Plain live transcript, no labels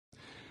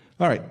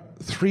All right,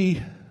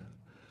 3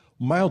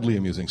 mildly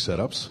amusing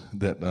setups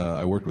that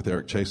I worked with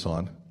Eric Chase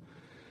on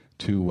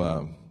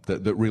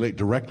that relate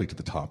directly to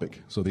the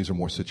topic. So these are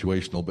more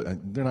situational, but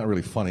they're not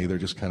really funny. They're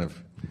just kind of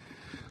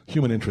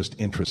human interest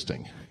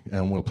interesting.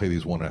 And we'll play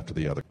these one after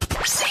the other.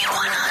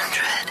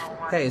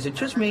 C100. Hey, is it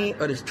just me,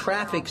 or does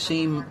traffic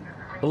seem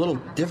a little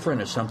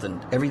different or something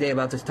every day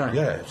about this time?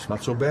 Yeah, it's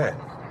not so bad.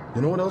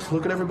 You know what else?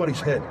 Look at everybody's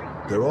head.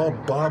 They're all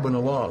bobbing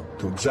along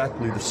to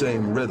exactly the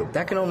same rhythm.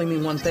 That can only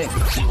mean one thing.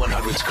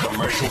 C100's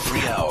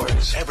commercial-free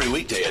hours. Every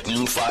weekday at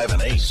noon, 5,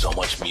 and 8. So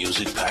much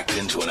music packed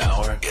into an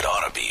hour, it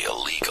ought to be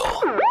illegal.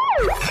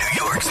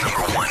 New York's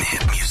 #1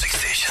 hit music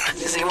station.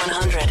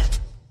 C100.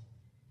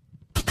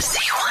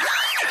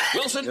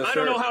 Wilson, yes, I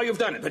don't know how you've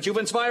done it, but you've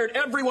inspired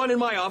everyone in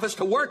my office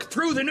to work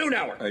through the noon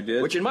hour. I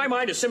did. Which in my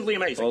mind is simply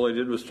amazing. All I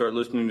did was start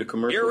listening to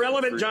commercials.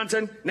 Irrelevant,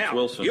 Johnson. Now,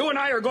 Wilson. You and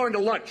I are going to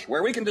lunch,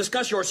 where we can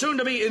discuss your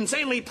soon-to-be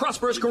insanely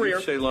prosperous career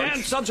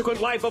and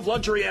subsequent life of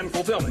luxury and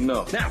fulfillment.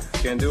 No. Now.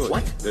 Can't do it.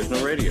 What? There's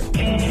no radio.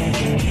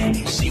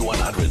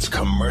 C100's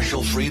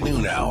commercial-free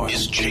noon hour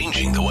is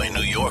changing the way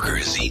New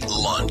Yorkers eat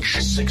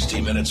lunch.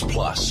 60 minutes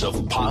plus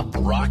of pop,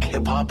 rock,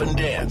 hip-hop, and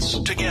dance.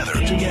 Together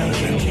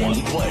in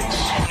one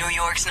place. New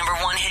York's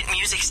 #1 hit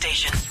music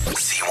station.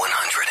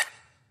 C100.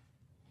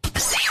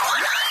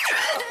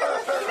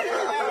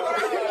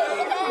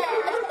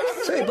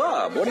 Say,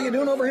 Bob, what are you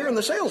doing over here in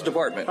the sales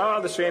department?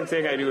 Oh, the same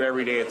thing I do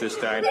every day at this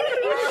time.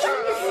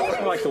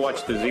 I like to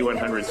watch the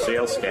Z100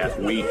 sales staff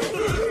weep.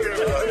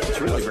 It's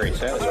really very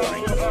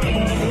satisfying.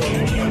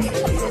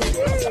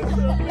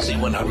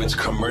 C100's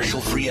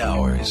commercial-free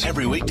hours.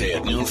 Every weekday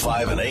at noon,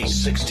 5, and 8.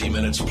 60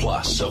 minutes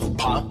plus of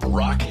pop,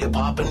 rock,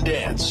 hip-hop, and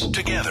dance.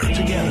 Together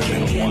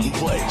in one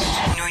place.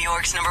 New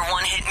York's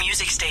 #1 hit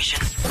music station.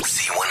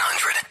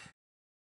 C100.